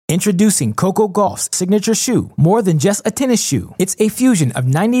Introducing Coco Gauff's signature shoe, more than just a tennis shoe. It's a fusion of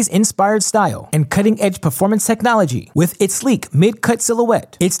 90s-inspired style and cutting-edge performance technology. With its sleek mid-cut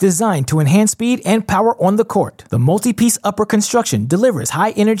silhouette, it's designed to enhance speed and power on the court. The multi-piece upper construction delivers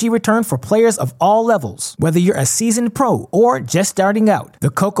high-energy return for players of all levels. Whether you're a seasoned pro or just starting out, the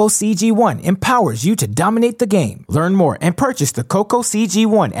Coco CG1 empowers you to dominate the game. Learn more and purchase the Coco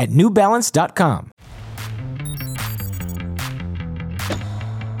CG1 at NewBalance.com.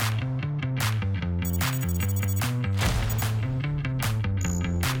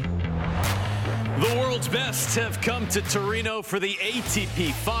 The world's best have come to Torino for the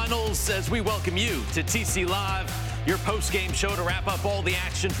ATP Finals as we welcome you to TC Live, your post-game show to wrap up all the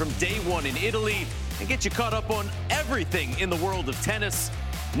action from day one in Italy and get you caught up on everything in the world of tennis.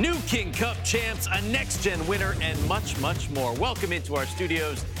 New King Cup champs, a next-gen winner, and much, much more. Welcome into our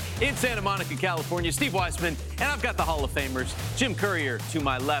studios in Santa Monica, California. Steve Weissman, and I've got the Hall of Famers. Jim Courier to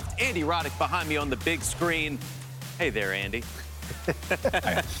my left, Andy Roddick behind me on the big screen. Hey there, Andy.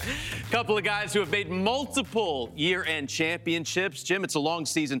 Couple of guys who have made multiple year-end championships. Jim, it's a long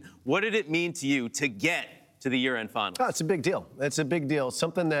season. What did it mean to you to get to the year-end finals? Oh, it's a big deal. It's a big deal.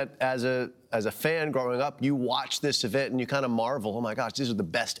 Something that as a fan growing up, you watch this event and you kind of marvel, oh my gosh, these are the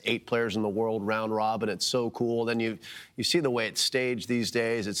best 8 players in the world round robin. It's so cool. Then you see the way it's staged these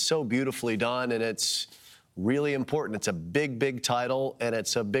days. It's so beautifully done, and it's really important. It's a big, big title, and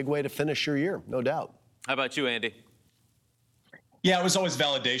it's a big way to finish your year, no doubt. How about you, Andy? Yeah, it was always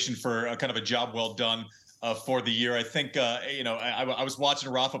validation for kind of a job well done for the year. I think, I was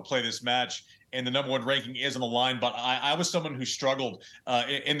watching Rafa play this match, and the number one ranking is on the line, but I was someone who struggled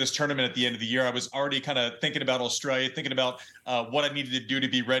in this tournament at the end of the year. I was already kind of thinking about Australia, thinking about what I needed to do to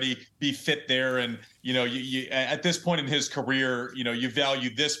be ready, be fit there. And, you at this point in his career, you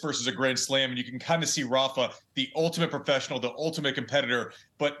value this versus a Grand Slam, and you can kind of see Rafa, the ultimate professional, the ultimate competitor,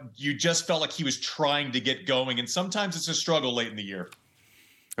 but you just felt like he was trying to get going. And sometimes it's a struggle late in the year.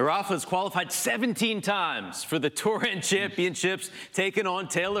 Rafa's qualified 17 times for the Tour and Championships, taking on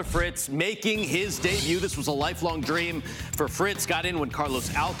Taylor Fritz, making his debut. This was a lifelong dream for Fritz. Got in when Carlos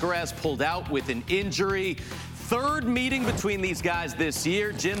Alcaraz pulled out with an injury. Third meeting between these guys this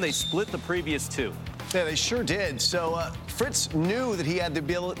year. Jim, they split the previous 2. Yeah, they sure did. So Fritz knew that he had the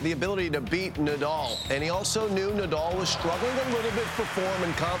ability to beat Nadal, and he also knew Nadal was struggling a little bit for form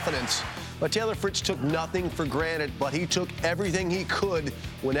and confidence. But Taylor Fritz took nothing for granted, but he took everything he could.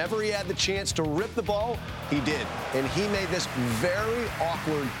 Whenever he had the chance to rip the ball, he did. And he made this very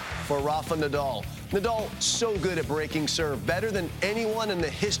awkward for Rafa Nadal. Nadal, so good at breaking serve, better than anyone in the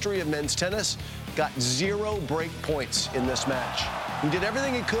history of men's tennis, got 0 break points in this match. He did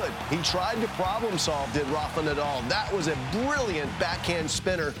everything he could. He tried to problem solve, did Rafa Nadal. That was a brilliant backhand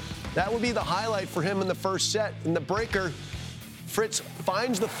spinner. That would be the highlight for him in the first set. In the breaker, Fritz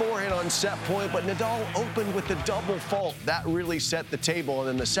finds the forehand on set point, but Nadal opened with the double fault. That really set the table. And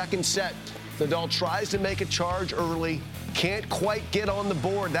in the second set, Nadal tries to make a charge early, can't quite get on the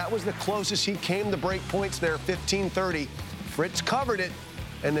board. That was the closest he came to break points there, 15-30. Fritz covered it,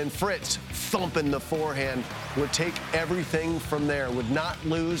 and then Fritz, thumping the forehand, would take everything from there, would not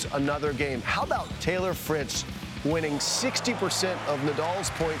lose another game. How about Taylor Fritz winning 60% of Nadal's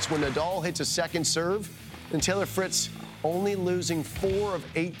points when Nadal hits a second serve, and Taylor Fritz only losing 4 of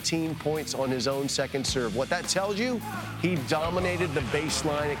 18 points on his own second serve. What that tells you, he dominated the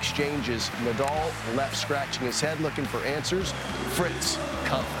baseline exchanges. Nadal left scratching his head looking for answers. Fritz,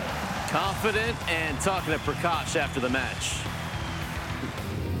 confident. Confident, and talking to Prakash after the match.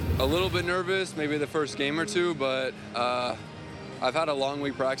 A little bit nervous, maybe the first game or 2, but I've had a long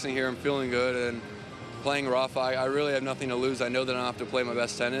week practicing here. I'm feeling good, and playing Rafa, I really have nothing to lose. I know that I don't have to play my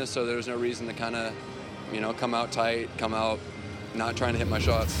best tennis, so there's no reason to kind of come out tight, come out not trying to hit my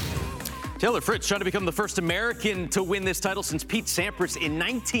shots. Taylor Fritz trying to become the first American to win this title since Pete Sampras in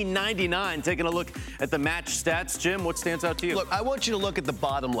 1999. Taking a look at the match stats. Jim, what stands out to you? Look, I want you to look at the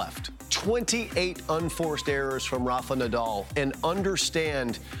bottom left. 28 unforced errors from Rafa Nadal, and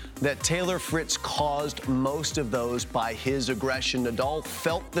understand that Taylor Fritz caused most of those by his aggression. Nadal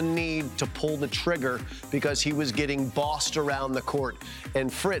felt the need to pull the trigger because he was getting bossed around the court.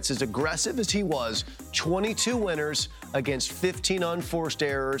 And Fritz, as aggressive as he was, 22 winners against 15 unforced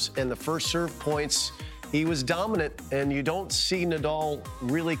errors, and the first serve points, he was dominant, and you don't see Nadal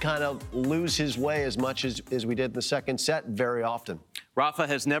really kind of lose his way as much as we did in the second set very often. Rafa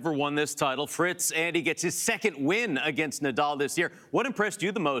has never won this title. Fritz, Andy, gets his second win against Nadal this year. What impressed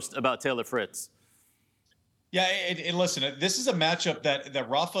you the most about Taylor Fritz? Yeah, listen, this is a matchup that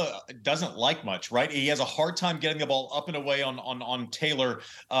Rafa doesn't like much, right? He has a hard time getting the ball up and away on Taylor.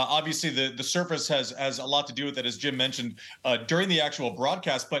 Obviously, the surface has a lot to do with it, as Jim mentioned during the actual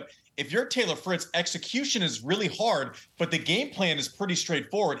broadcast. But if you're Taylor Fritz, execution is really hard, but the game plan is pretty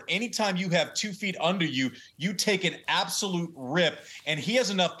straightforward. Anytime you have 2 feet under you, you take an absolute rip, and he has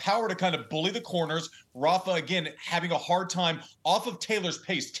enough power to kind of bully the corners. Rafa, again, having a hard time off of Taylor's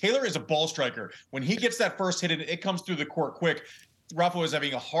pace. Taylor is a ball striker. When he gets that first hit, it comes through the court quick. Rafa was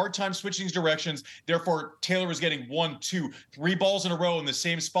having a hard time switching directions. Therefore, Taylor was getting 1, 2, 3 balls in a row in the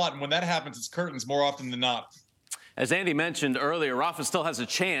same spot. And when that happens, it's curtains more often than not. As Andy mentioned earlier, Rafa still has a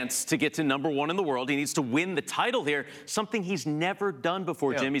chance to get to #1 in the world. He needs to win the title here, something he's never done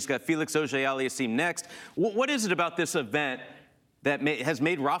before, Jim. He's got Felix Auger-Aliassime next. What is it about this event that has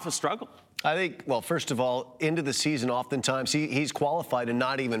made Rafa struggle? I think, well, first of all, into the season, oftentimes he's qualified and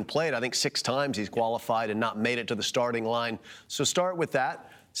not even played. I think 6 times he's qualified and not made it to the starting line. So start with that.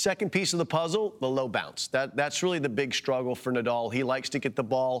 Second piece of the puzzle, the low bounce. That's really the big struggle for Nadal. He likes to get the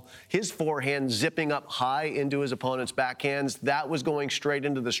ball, his forehand zipping up high into his opponent's backhands. That was going straight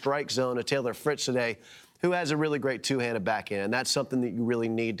into the strike zone of Taylor Fritz today, who has a really great two-handed backhand. And that's something that you really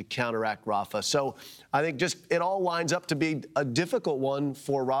need to counteract Rafa. So I think just it all lines up to be a difficult one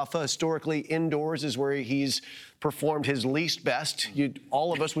for Rafa. Historically, indoors is where he's performed his least best.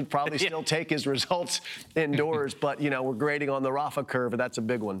 All of us would probably still take his results indoors, but, we're grading on the Rafa curve, and that's a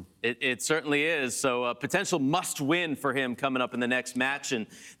big one. It certainly is. So a potential must-win for him coming up in the next match. And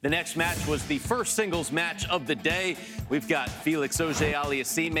the next match was the first singles match of the day. We've got Felix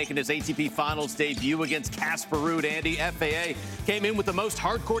Auger-Aliassime making his ATP Finals debut against Casper Ruud. Andy, FAA came in with the most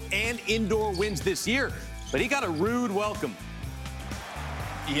hardcourt and indoor wins this year, but he got a rude welcome.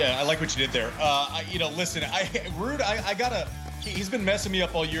 Yeah, I like what you did there. Listen, Ruud, he's been messing me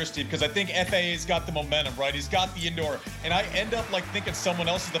up all year, Steve, because I think FAA's got the momentum, right? He's got the indoor, and I end up thinking someone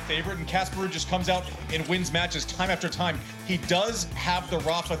else is the favorite, and Casper Ruud just comes out and wins matches time after time. He does have the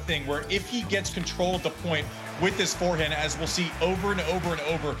Rafa thing where if he gets control of the point with his forehand, as we'll see over and over and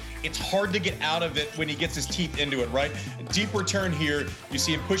over, it's hard to get out of it when he gets his teeth into it, right? Deep return here. You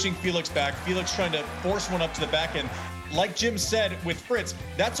see him pushing Felix back. Felix trying to force one up to the back end. Like Jim said with Fritz,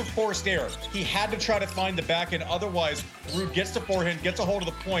 that's a forced error. He had to try to find the back end. Otherwise, Ruud gets the forehand, gets a hold of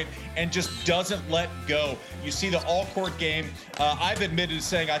the point, and just doesn't let go. You see the all-court game. I've admitted to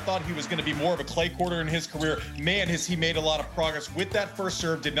saying I thought he was going to be more of a clay courter in his career. Man, has he made a lot of progress with that first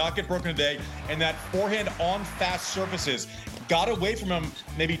serve. Did not get broken today. And that forehand on fast surfaces got away from him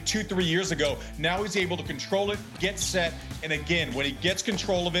maybe 2-3 years ago. Now he's able to control it, get set, and again, when he gets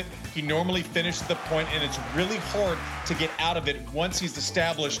control of it, he normally finishes the point, and it's really hard to get out of it once he's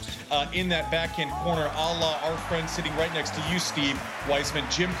established in that backhand corner, a la our friend sitting right next to you, Steve Weissman.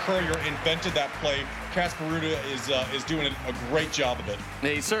 Jim Courier invented that play. Casper Ruud is doing a great job of it.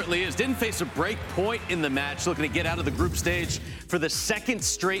 He certainly is. Didn't face a break point in the match, looking to get out of the group stage for the second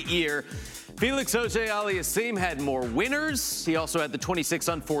straight year. Felix Auger-Aliassime had more winners. He also had the 26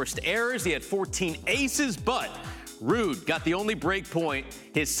 unforced errors. He had 14 aces, but Ruud got the only break point.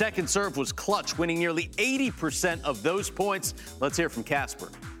 His second serve was clutch, winning nearly 80% of those points. Let's hear from Casper.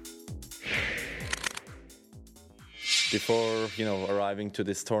 Before, arriving to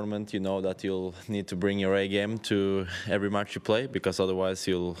this tournament, you know that you'll need to bring your A game to every match you play, because otherwise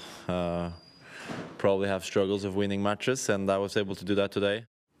you'll probably have struggles of winning matches, and I was able to do that today.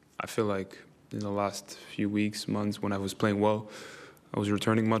 I feel like in the last few weeks, months, when I was playing well, I was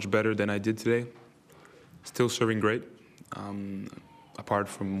returning much better than I did today. Still serving great, apart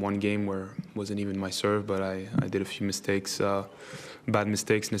from one game where it wasn't even my serve, but I did a few mistakes, bad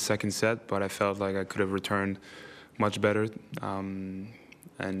mistakes in the second set, but I felt like I could have returned much better and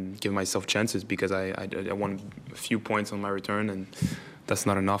give myself chances, because I won a few points on my return, and that's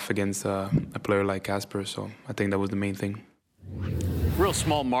not enough against a player like Casper, so I think that was the main thing. Real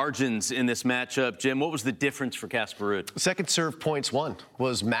small margins in this matchup. Jim, what was the difference for Casper Ruud? Second serve points won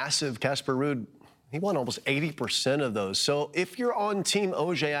was massive. Casper Ruud, he won almost 80% of those. So if you're on Team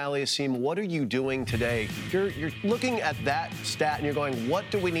Auger-Aliassime, what are you doing today? You're looking at that stat and you're going, what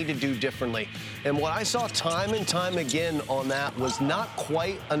do we need to do differently? And what I saw time and time again on that was not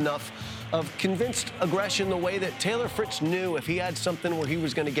quite enough of convinced aggression, the way that Taylor Fritz knew if he had something where he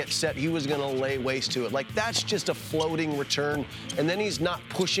was going to get set, he was going to lay waste to it. Like, that's just a floating return, and then he's not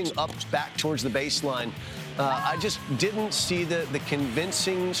pushing up back towards the baseline. I just didn't see the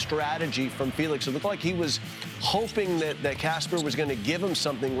convincing strategy from Felix. It looked like he was hoping that Casper was going to give him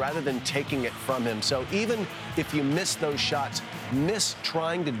something rather than taking it from him. So even if you miss those shots, miss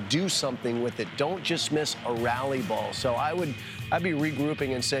trying to do something with it. Don't just miss a rally ball. So I'd be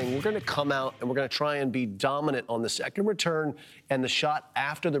regrouping and saying we're going to come out and we're going to try and be dominant on the second return and the shot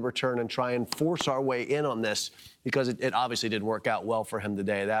after the return and try and force our way in on this, because it obviously didn't work out well for him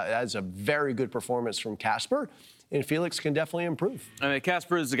today. That's a very good performance from Casper, and Felix can definitely improve. I mean,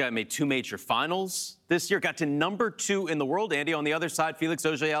 Casper is the guy who made 2 major finals this year, got to number 2 in the world. Andy, on the other side, Felix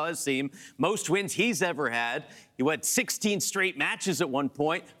Auger-Aliassime, most wins he's ever had. He went 16 straight matches at one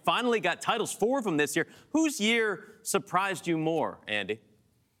point, finally got titles, 4 of them this year. Whose year surprised you more, Andy?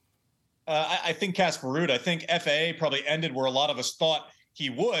 I think Casper Ruud. I think FAA probably ended where a lot of us thought he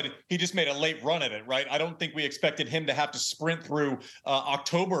would. He just made a late run at it, right? I don't think we expected him to have to sprint through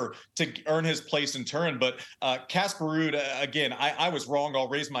October to earn his place in turn. But Casper Ruud, again, I was wrong. I'll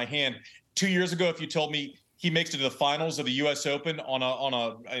raise my hand. 2 years ago, if you told me he makes it to the finals of the U.S. Open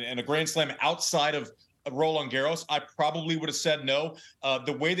in a Grand Slam outside of Roland Garros, I probably would have said no.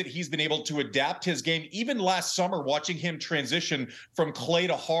 The way that he's been able to adapt his game, even last summer, watching him transition from clay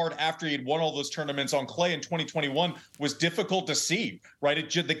to hard after he had won all those tournaments on clay in 2021 was difficult to see, right?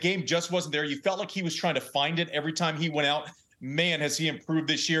 The game just wasn't there. You felt like he was trying to find it every time he went out. Man, has he improved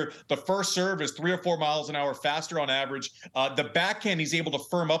this year. The first serve is 3 or 4 miles an hour faster on average. The backhand, he's able to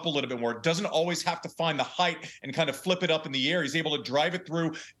firm up a little bit more. Doesn't always have to find the height and kind of flip it up in the air. He's able to drive it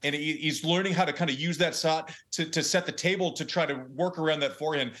through, and he's learning how to kind of use that shot to set the table to try to work around that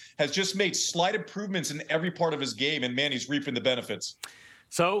forehand. Has just made slight improvements in every part of his game, and man, he's reaping the benefits.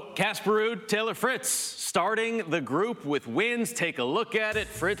 So, Casper Ruud, Taylor Fritz starting the group with wins. Take a look at it.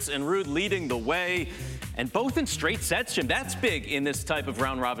 Fritz and Ruud leading the way, and both in straight sets, Jim. That's big in this type of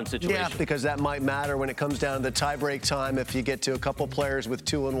round-robin situation. Yeah, because that might matter when it comes down to the tie-break time. If you get to a couple players with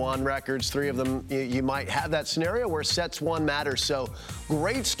 2-1 records, 3 of them, you might have that scenario where sets 1 matters. So,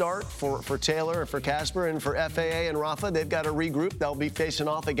 great start for Taylor, for Casper, and for FAA and Rafa. They've got to regroup. They'll be facing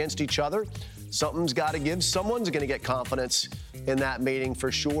off against each other. Something's got to give. Someone's going to get confidence in that meeting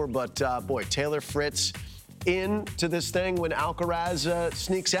for sure. But, boy, Taylor Fritz into this thing when Alcaraz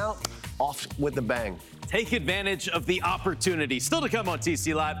sneaks out, off with the bang. Take advantage of the opportunity. Still to come on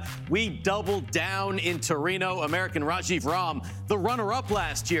TC Live, we doubled down in Torino. American Rajiv Ram, the runner-up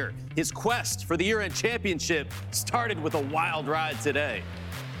last year. His quest for the year-end championship started with a wild ride today.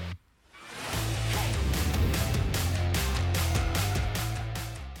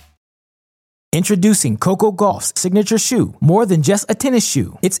 Introducing Coco Gauff's signature shoe. More than just a tennis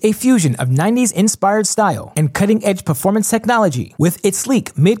shoe, it's a fusion of 90s inspired style and cutting-edge performance technology. With its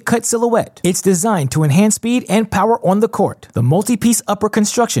sleek mid-cut silhouette, it's designed to enhance speed and power on the court. The multi-piece upper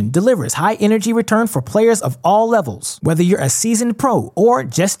construction delivers high energy return for players of all levels. Whether you're a seasoned pro or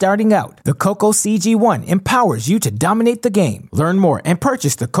just starting out, the Coco CG1 empowers you to dominate the game. Learn more and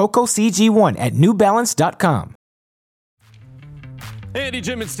purchase the Coco CG1 at newbalance.com. Andy,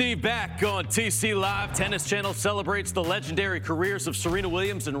 Jim, and Steve back on TC Live. Tennis Channel celebrates the legendary careers of Serena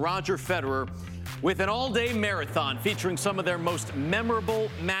Williams and Roger Federer with an all-day marathon featuring some of their most memorable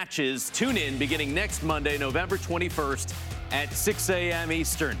matches. Tune in beginning next Monday, November 21st at 6 a.m.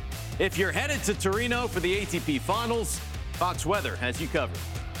 Eastern. If you're headed to Torino for the ATP Finals, Fox Weather has you covered.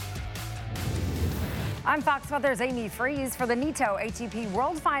 I'm Fox Weather's Amy Freeze for the Nitto ATP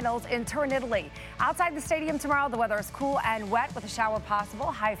World Finals in Turin, Italy. Outside the stadium tomorrow, the weather is cool and wet with a shower possible,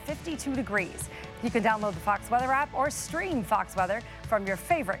 high 52 degrees. You can download the Fox Weather app or stream Fox Weather from your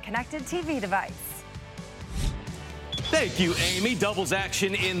favorite connected TV device. Thank you, Amy. Doubles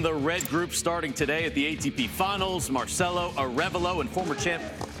action in the red group starting today at the ATP Finals. Marcelo Arevalo and former champ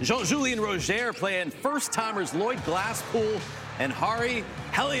Jean-Julien Rojer playing first-timers Lloyd Glasspool and Hari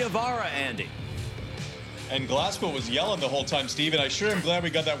Heliavara, Andy. And Glasspool was yelling the whole time, Steve, and I sure am glad we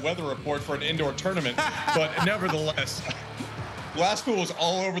got that weather report for an indoor tournament. But nevertheless, Glasspool was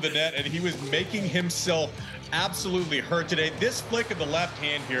all over the net, and he was making himself absolutely hurt today. This flick of the left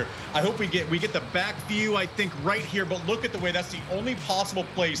hand here, I hope we get the back view, I think, right here. But look at the way that's the only possible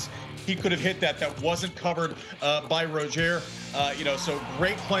place he could have hit that wasn't covered by Roger. So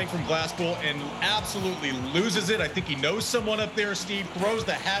great playing from Glasspool and absolutely loses it. I think he knows someone up there, Steve, throws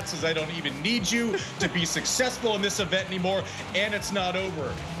the hat, says, I don't even need you to be successful in this event anymore. And it's not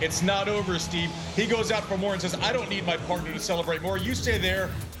over. It's not over, Steve. He goes out for more and says, I don't need my partner to celebrate more. You stay there.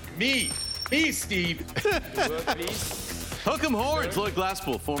 Me, Steve. Hook 'em horns, Lloyd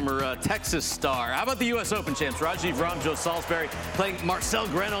Glasspool, former Texas star. How about the U.S. Open champs, Rajiv Ram, Joe Salisbury, playing Marcel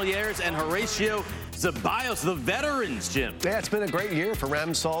Granollers and Horacio Zeballos, the veterans, Jim. Yeah, it's been a great year for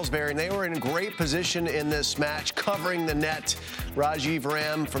Ram Salisbury, and they were in great position in this match, covering the net. Rajiv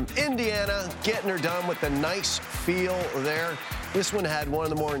Ram from Indiana, getting her done with a nice feel there. This one had one of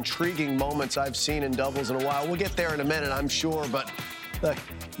the more intriguing moments I've seen in doubles in a while. We'll get there in a minute, I'm sure, but look,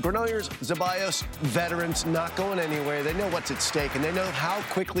 Granollers, Zeballos, veterans, not going anywhere. They know what's at stake, and they know how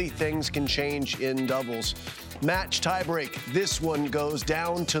quickly things can change in doubles. Match tiebreak. This one goes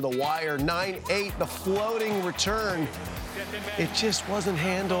down to the wire. 9-8, the floating return. It just wasn't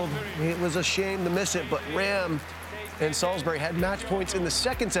handled. It was a shame to miss it, but Ram and Salisbury had match points in the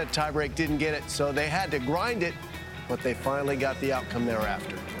second set tiebreak, didn't get it, so they had to grind it, but they finally got the outcome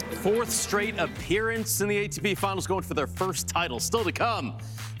thereafter. Fourth straight appearance in the ATP Finals, going for their first title. Still to come,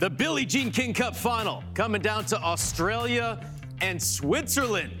 the Billie Jean King Cup final, coming down to Australia and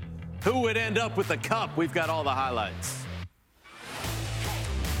Switzerland. Who would end up with the cup? We've got all the highlights.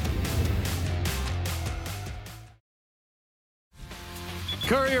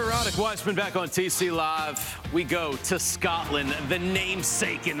 Courier Roddick Weissman back on TC Live. We go to Scotland, the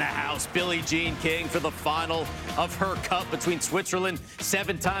namesake in the house, Billie Jean King, for the final of her cup between Switzerland,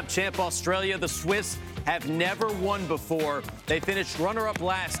 7-time champ Australia. The Swiss have never won before. They finished runner-up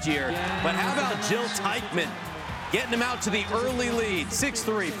last year. But how about Jill Teichmann getting them out to the early lead,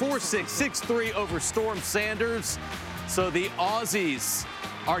 6-3, 4-6, 6-3 over Storm Sanders. So the Aussies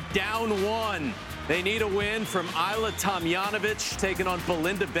are down 1. They need a win from Ajla Tomljanovic taking on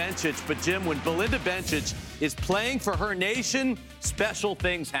Belinda Bencic. But, Jim, when Belinda Bencic is playing for her nation, special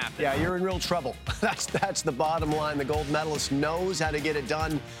things happen. Yeah, you're in real trouble. That's the bottom line. The gold medalist knows how to get it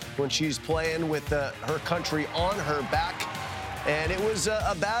done when she's playing with her country on her back. And it was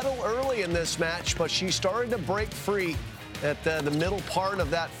a battle early in this match, but she started to break free at the middle part of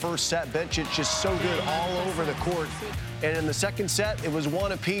that first set. Bencic just so good all over the court. And in the second set, it was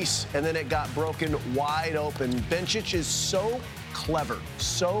one apiece, and then it got broken wide open. Bencic is so clever,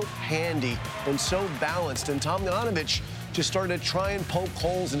 so handy, and so balanced. And Tomljanovic just started to try and poke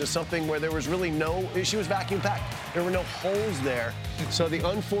holes into something where there was really she was vacuum packed. There were no holes there. So the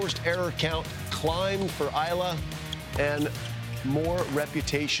unforced error count climbed for Ajla, and more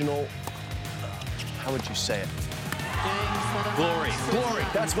reputational, how would you say it? Glory.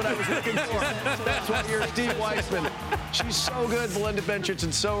 That's what I was looking for. That's what you're, Steve Weissman. She's so good, Belinda Bencic,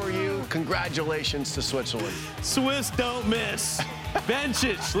 and so are you. Congratulations to Switzerland. Swiss don't miss.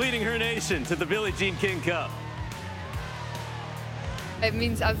 Bencic leading her nation to the Billie Jean King Cup. It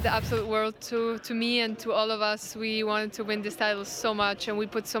means the absolute world to me and to all of us. We wanted to win this title so much, and we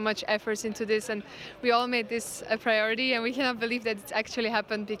put so much effort into this, and we all made this a priority, and we cannot believe that it's actually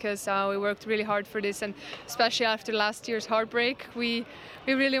happened because we worked really hard for this, and especially after last year's heartbreak, we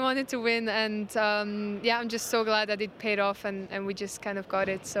really wanted to win, and I'm just so glad that it paid off, and we just kind of got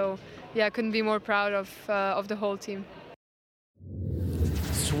it. So yeah, I couldn't be more proud of the whole team.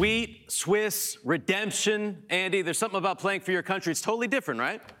 Sweet Swiss redemption. Andy, there's something about playing for your country. It's totally different,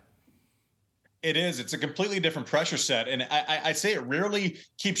 right? It is. It's a completely different pressure set. And I say it rarely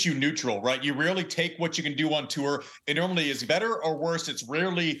keeps you neutral, right? You rarely take what you can do on tour. It normally is better or worse. It's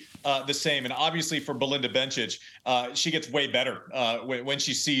rarely the same. And obviously for Belinda Bencic, she gets way better when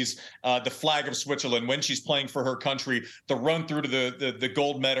she sees the flag of Switzerland, when she's playing for her country, the run through to the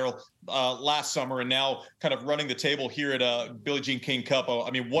gold medal last summer, and now kind of running the table here at Billie Jean King Cup.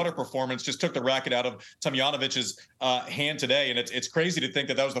 I mean, what a performance. Just took the racket out of Tomljanovic's hand today. And it's crazy to think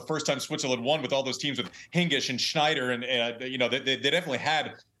that was the first time Switzerland won with all those teams with Hingisch and Schneider. And, they definitely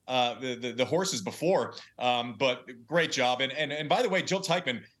had the horses before. But great job. And by the way, Jill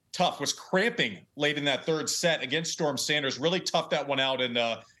Teichmann, tough, was cramping late in that third set against Storm Sanders. Really toughed that one out, and,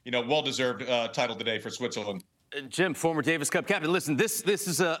 well-deserved title today for Switzerland. Jim, former Davis Cup captain. Listen, this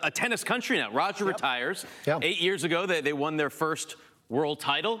is a tennis country now. Roger retires. 8 years ago, they won their first world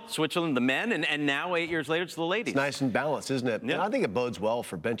title, Switzerland, the men, and now 8 years later, it's the ladies. It's nice and balanced, isn't it? Yeah. And I think it bodes well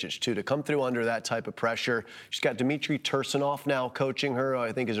for Bencic, too, to come through under that type of pressure. She's got Dmitry Tursunov now coaching her,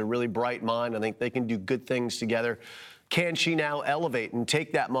 I think is a really bright mind. I think they can do good things together. Can she now elevate and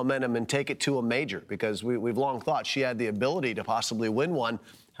take that momentum and take it to a major? Because we've long thought she had the ability to possibly win one.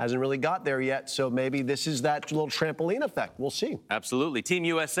 Hasn't really got there yet, so maybe this is that little trampoline effect. We'll see. Absolutely. Team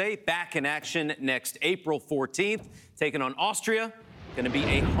USA back in action next April 14th, taking on Austria. Going to be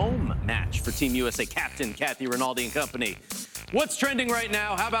a home match for Team USA captain Kathy Rinaldi and company. What's trending right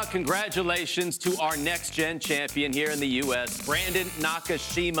now? How about congratulations to our next-gen champion here in the U.S., Brandon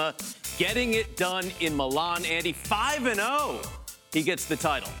Nakashima, getting it done in Milan. Andy, 5-0. He gets the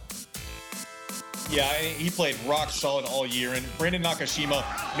title. Yeah, he played rock solid all year. And Brandon Nakashima,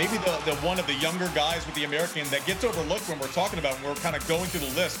 maybe the one of the younger guys with the American that gets overlooked when we're talking about when we're kind of going through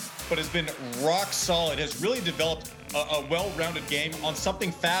the list. but has been rock solid, has really developed a well-rounded game on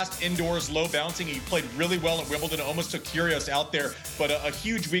something fast, indoors, low bouncing. He played really well at Wimbledon, almost took Kyrgios out there, but a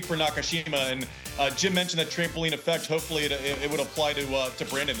huge week for Nakashima. And Jim mentioned that trampoline effect. Hopefully it would apply to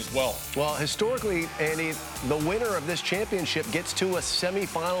Brandon as well. Well, historically, Andy, the winner of this championship gets to a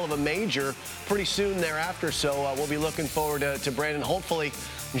semifinal of a major pretty soon thereafter. So we'll be looking forward to Brandon hopefully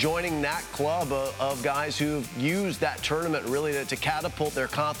joining that club of guys who've used that tournament really to catapult their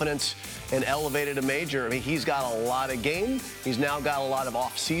confidence and elevated a major. I mean, he's got a lot of game. He's now got a lot of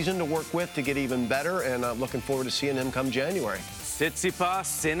off-season to work with to get even better, and I'm looking forward to seeing him come January. Tsitsipas,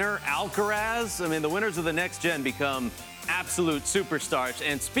 Sinner, Alcaraz. I mean, the winners of the next gen become absolute superstars.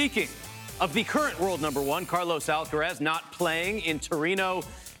 And speaking of the current world number one, Carlos Alcaraz, not playing in Torino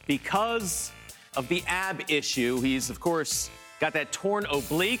because of the ab issue. He's, of course, got that torn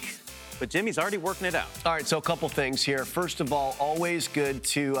oblique. But Jimmy's already working it out. All right, so a couple things here. First of all, always good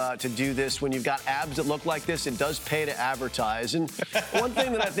to do this. When you've got abs that look like this, it does pay to advertise. And one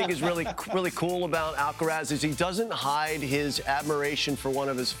thing that I think is really cool about Alcaraz is he doesn't hide his admiration for one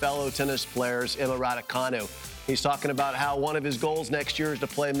of his fellow tennis players, Emma Raducanu. He's talking about how one of his goals next year is to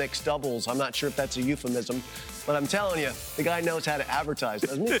play mixed doubles. I'm not sure if that's a euphemism, but I'm telling you, the guy knows how to advertise,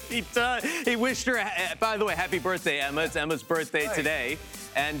 doesn't he? He does. He wished her, by the way, happy birthday, Emma. It's Emma's birthday today.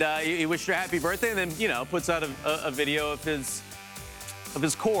 And he wished her happy birthday and then, you know, puts out a video of his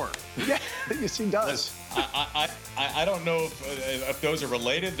core. Yeah, yes, he does. I don't know if those are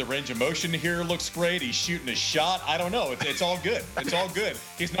related. The range of motion here looks great. He's shooting a shot. I don't know. It's all good. It's all good.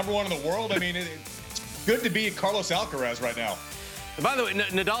 He's number one in the world. I mean, it's good to be Carlos Alcaraz right now. By the way,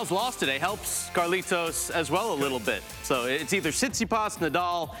 Nadal's loss today helps Carlitos as well a little bit. So it's either Tsitsipas,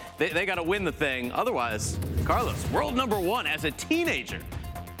 Nadal. They got to win the thing. Otherwise, Carlos, world number one as a teenager.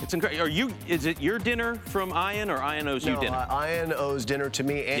 It's incredible. Is it your dinner from Ian, or Ian owes you dinner? Ian owes dinner to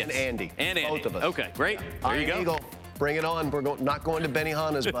me and Andy. And Andy. Both of us. Okay, great. There you go. Eagle, bring it on. We're not going to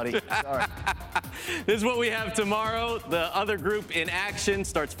Benihana's, buddy. Sorry. This is what we have tomorrow. The other group in action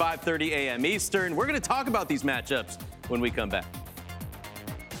starts 5:30 a.m. Eastern. We're going to talk about these matchups when we come back.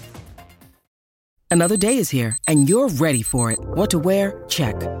 Another day is here, and you're ready for it. What to wear?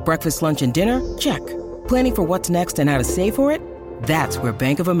 Check. Breakfast, lunch, and dinner? Check. Planning for what's next and how to save for it? That's where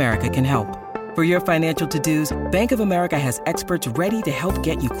Bank of America can help. For your financial to-dos, Bank of America has experts ready to help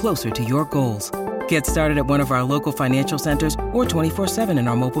get you closer to your goals. Get started at one of our local financial centers or 24/7 in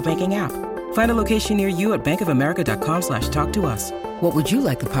our mobile banking app. Find a location near you at bankofamerica.com/talktous. What would you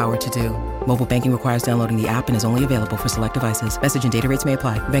like the power to do? Mobile banking requires downloading the app and is only available for select devices. Message and data rates may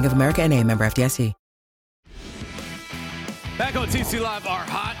apply. Bank of America N.A., member FDIC. Back on TC Live, our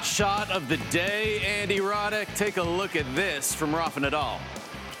hot shot of the day. Andy Roddick, take a look at this from Rafa Nadal.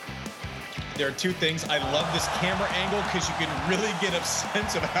 There are two things. I love this camera angle because you can really get a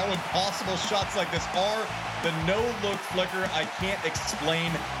sense of how impossible shots like this are. The no-look flicker, I can't explain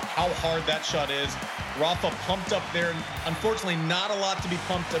how hard that shot is. Rafa pumped up there. Unfortunately, not a lot to be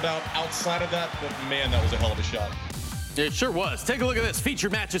pumped about outside of that, but man, that was a hell of a shot. It sure was. Take a look at this.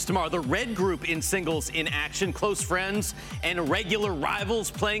 Featured matches tomorrow. The red group in singles in action. Close friends and regular rivals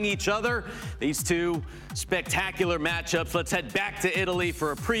playing each other. These two spectacular matchups. Let's head back to Italy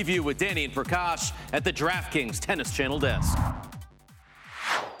for a preview with Danny and Prakash at the DraftKings Tennis Channel desk.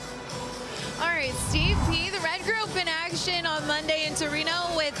 All right, Steve P., the red group in action on Monday in Torino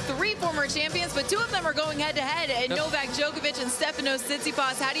with 3 former champions, but 2 of them are going head-to-head, Novak Djokovic and Stefanos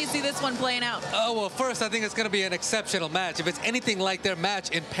Tsitsipas. How do you see this one playing out? Oh, well, first, I think it's going to be an exceptional match. If it's anything like their match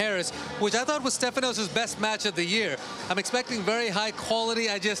in Paris, which I thought was Stefanos' best match of the year, I'm expecting very high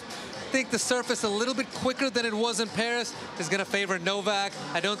quality. I just think the surface a little bit quicker than it was in Paris is going to favor Novak.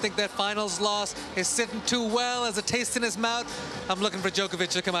 I don't think that finals loss is sitting too well as a taste in his mouth. I'm looking for Djokovic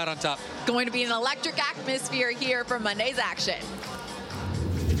to come out on top. Going to be an electric atmosphere here for Monday's action.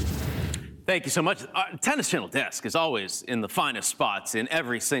 Thank you so much. Our Tennis Channel desk is always in the finest spots in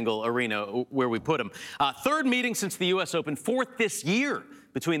every single arena where we put them. Third meeting since the U.S. Open, 4th this year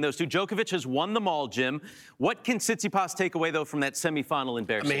between those two. Djokovic has won them all, Jim. What can Tsitsipas take away, though, from that semifinal in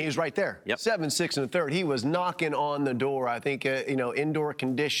Beijing? I mean, he's right there. Yep. 7-6 in the third. He was knocking on the door. I think, indoor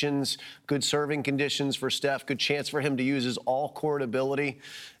conditions, good serving conditions for Steph, good chance for him to use his all-court ability.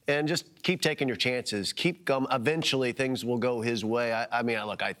 And just keep taking your chances. Eventually, things will go his way.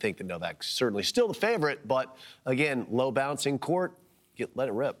 I think that Novak's certainly still the favorite, but again, low bouncing court, let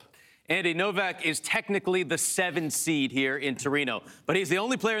it rip. Andy, Novak is technically the 7 seed here in Torino, but he's the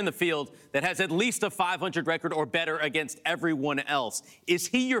only player in the field that has at least a 500 record or better against everyone else. Is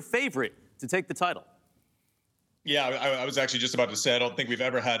he your favorite to take the title? Yeah, I was actually just about to say, I don't think we've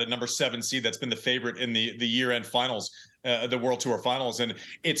ever had a number 7 seed that's been the favorite in the year-end finals. the World Tour Finals. And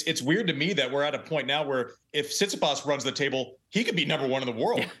it's weird to me that we're at a point now where if Tsitsipas runs the table, he could be number one in the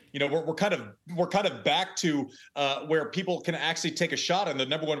world. Yeah. We're kind of back to where people can actually take a shot, and the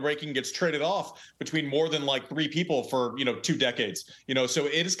number one ranking gets traded off between more than like 3 people for 2 decades. So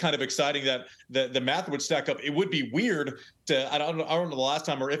it is kind of exciting that the math would stack up. It would be weird to I don't know the last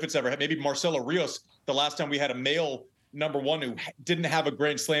time, or if it's ever had, maybe Marcelo Rios, the last time we had a male number one who didn't have a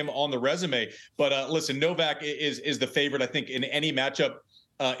Grand Slam on the resume. But listen, Novak is the favorite, I think, in any matchup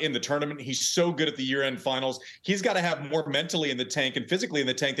in the tournament. He's so good at the year-end finals. He's got to have more mentally in the tank and physically in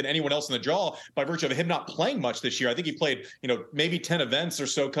the tank than anyone else in the draw by virtue of him not playing much this year. I think he played, maybe 10 events or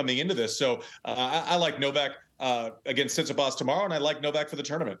so coming into this. So I like Novak against Tsitsipas tomorrow, and I like Novak for the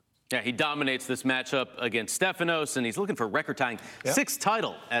tournament. Yeah, he dominates this matchup against Stefanos, and he's looking for a record-tying 6th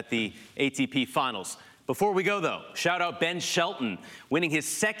title at the ATP Finals. Before we go, though, shout out Ben Shelton, winning his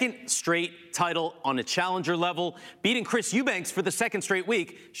 2nd straight title on a challenger level, beating Chris Eubanks for the 2nd straight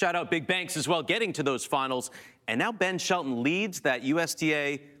week. Shout out Big Banks as well, getting to those finals. And now Ben Shelton leads that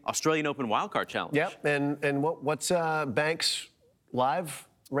USTA Australian Open Wildcard Challenge. Yep, and what's Banks' live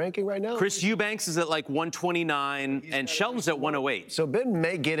ranking right now? Chris Eubanks is at like 129, and Shelton's at 108. So Ben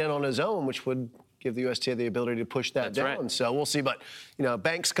may get in on his own, which would give the USTA the ability to push that down. Right. So we'll see. But,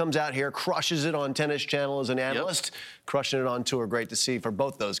 Banks comes out here, crushes it on Tennis Channel as an analyst, crushing it on tour. Great to see for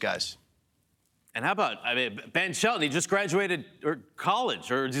both those guys. And how about, Ben Shelton, he just graduated college,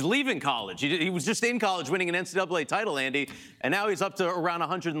 or he's leaving college. He was just in college winning an NCAA title, Andy, and now he's up to around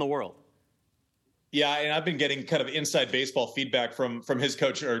 100 in the world. Yeah, and I've been getting kind of inside baseball feedback from his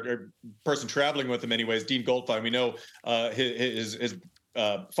coach or person traveling with him anyways, Dean Goldfein. We know his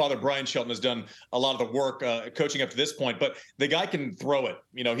father, Brian Shelton, has done a lot of the work coaching up to this point, but the guy can throw it.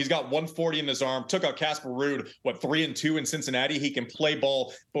 He's got 140 in his arm, took out Casper Ruud, 3-2 in Cincinnati. He can play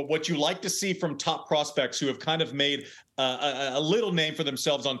ball. But what you like to see from top prospects who have kind of made a little name for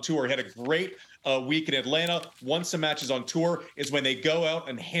themselves on tour, had a great week in Atlanta, won some matches on tour, is when they go out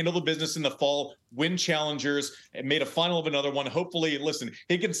and handle the business in the fall, win challengers, and made a final of another one. Hopefully, listen,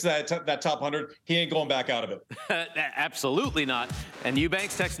 he gets that top 100. He ain't going back out of it. Absolutely not. And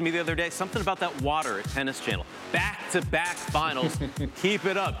Eubanks texted me the other day, something about that water at Tennis Channel. Back-to-back finals. Keep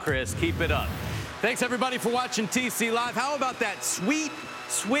it up, Chris. Keep it up. Thanks, everybody, for watching TC Live. How about that sweet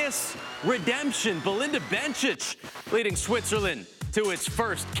Swiss redemption? Belinda Bencic leading Switzerland to its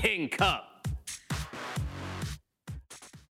first King Cup.